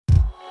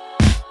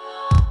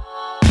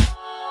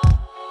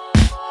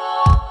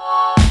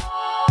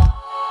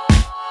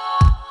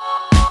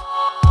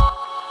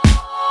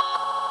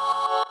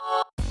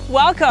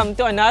Welcome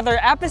to another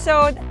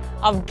episode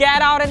of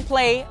Get Out and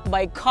Play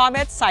by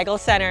Comet Cycle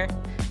Center.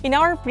 In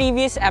our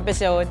previous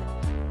episode,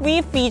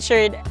 we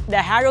featured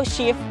the Haro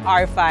Shift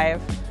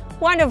R5,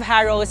 one of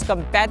Haro's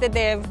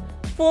competitive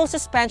full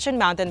suspension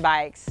mountain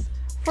bikes.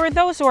 For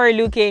those who are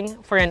looking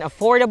for an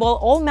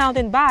affordable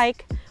all-mountain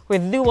bike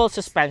with dual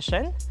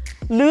suspension,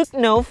 look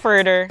no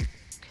further.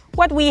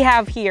 What we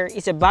have here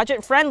is a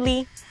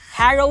budget-friendly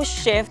Haro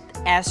Shift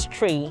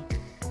S3.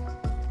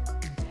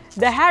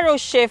 The Haro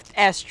Shift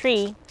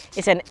S3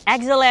 is an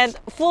excellent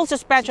full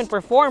suspension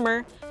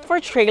performer for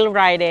trail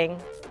riding.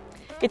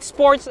 It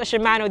sports a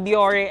Shimano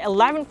Diore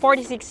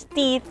 1146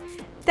 teeth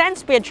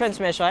 10-speed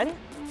transmission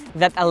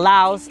that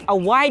allows a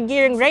wide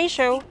gearing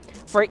ratio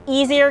for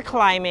easier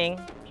climbing.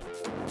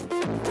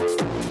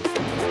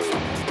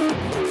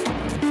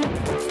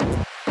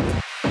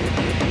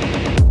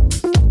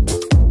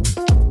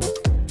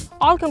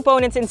 All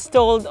components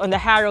installed on the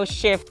Haro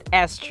Shift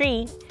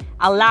S3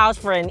 allows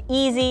for an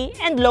easy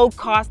and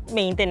low-cost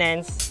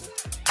maintenance.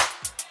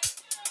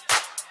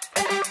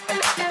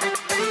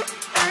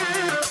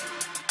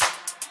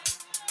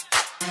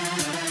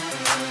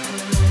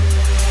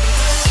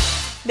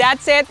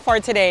 That's it for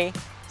today.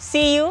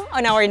 See you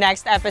on our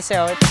next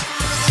episode.